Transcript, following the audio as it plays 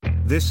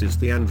This is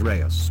the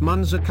Andreas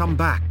Munzer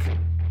comeback.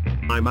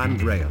 I'm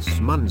Andreas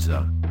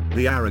Munzer,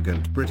 the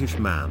arrogant British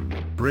man,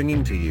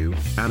 bringing to you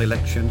an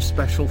election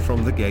special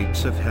from the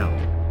gates of hell.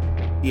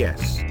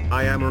 Yes,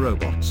 I am a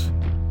robot.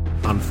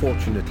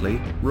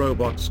 Unfortunately,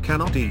 robots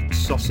cannot eat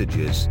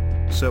sausages,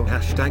 so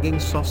hashtagging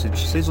sausage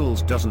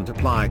sizzles doesn't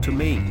apply to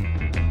me.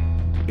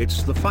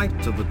 It's the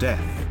fight to the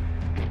death.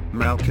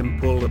 Malcolm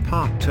pull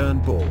apart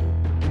Turnbull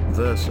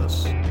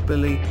versus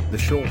Billy the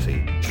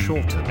Shorty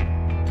Shorten.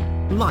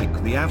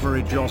 Like the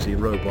average Aussie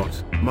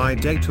robot, my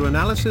data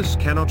analysis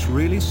cannot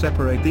really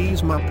separate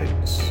these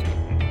muppets.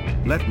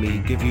 Let me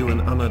give you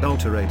an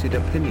unadulterated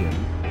opinion,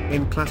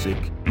 in classic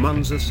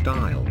Munzer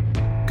style.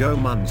 Go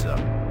Munzer.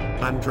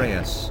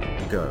 Andreas,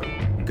 go,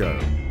 go,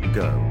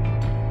 go.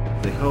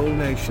 The whole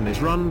nation is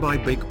run by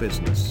big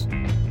business.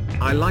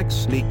 I like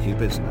sneaky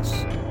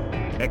business.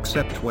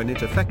 Except when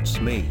it affects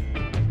me.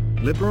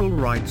 Liberal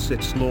writes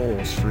its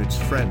laws for its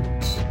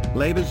friends.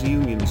 Labour's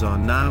unions are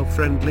now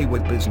friendly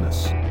with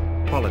business.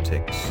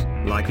 Politics,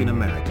 like in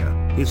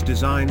America, is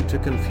designed to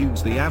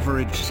confuse the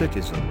average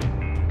citizen.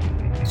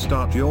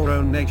 Start your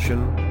own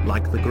nation,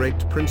 like the great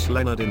Prince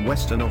Leonard in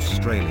Western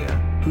Australia,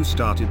 who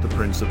started the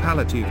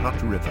Principality of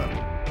Hutt River.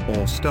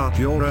 Or start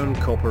your own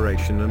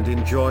corporation and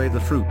enjoy the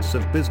fruits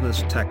of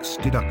business tax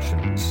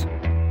deductions.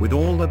 With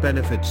all the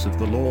benefits of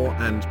the law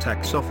and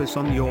tax office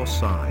on your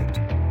side.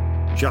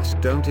 Just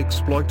don't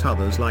exploit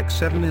others like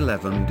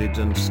 7-Eleven did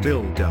and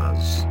still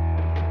does.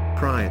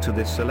 Prior to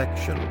this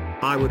election,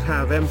 I would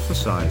have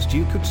emphasized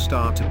you could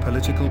start a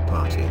political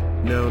party,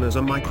 known as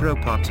a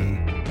micro-party.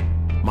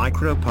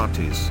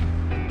 Micro-parties.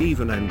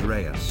 Even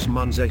Andreas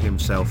Munzer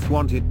himself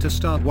wanted to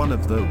start one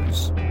of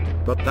those.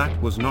 But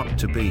that was not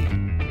to be.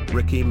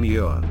 Ricky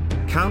Muir,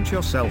 count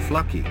yourself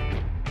lucky.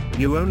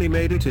 You only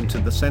made it into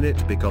the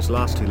Senate because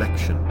last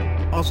election,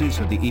 Aussies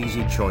had the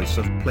easy choice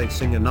of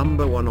placing a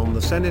number 1 on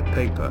the Senate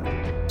paper.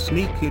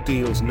 Sneaky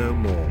deals no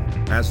more,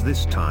 as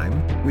this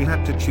time, we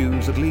had to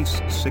choose at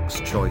least 6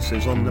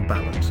 choices on the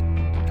ballot.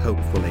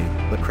 Hopefully,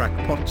 the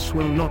crackpots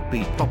will not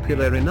be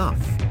popular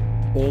enough.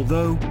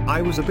 Although,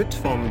 I was a bit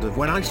fond of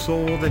when I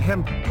saw the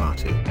hemp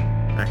party.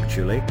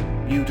 Actually,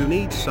 you do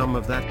need some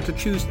of that to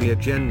choose the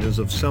agendas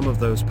of some of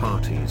those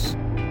parties.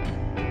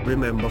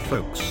 Remember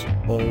folks,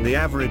 all the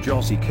average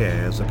Aussie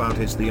cares about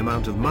is the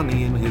amount of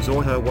money in his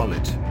or her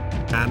wallet.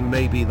 And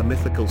maybe the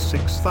mythical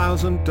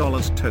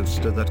 $6,000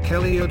 toaster that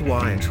Kelly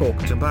O'Dwyer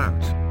talked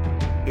about.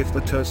 If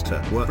the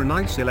toaster were a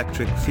nice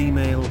electric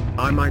female,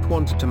 I might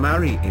want to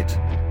marry it.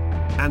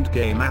 And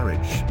gay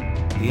marriage.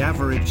 The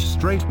average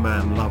straight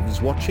man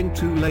loves watching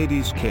 2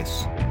 ladies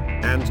kiss.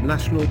 And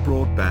National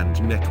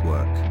Broadband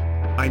Network.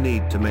 I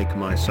need to make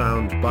my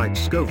sound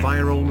bites go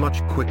viral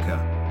much quicker.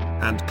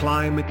 And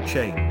climate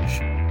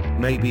change.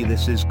 Maybe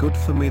this is good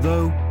for me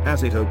though,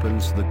 as it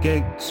opens the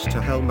gates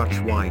to hell much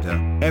wider,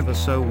 ever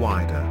so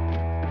wider.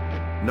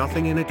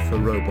 Nothing in it for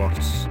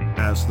robots,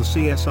 as the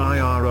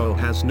CSIRO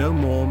has no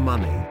more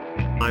money.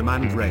 I'm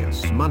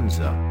Andreas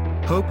Munzer,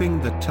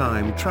 hoping that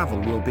time travel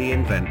will be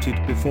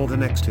invented before the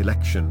next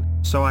election,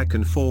 so I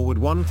can forward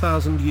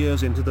 1,000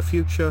 years into the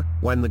future,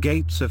 when the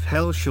gates of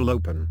hell shall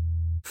open.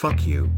 Fuck you.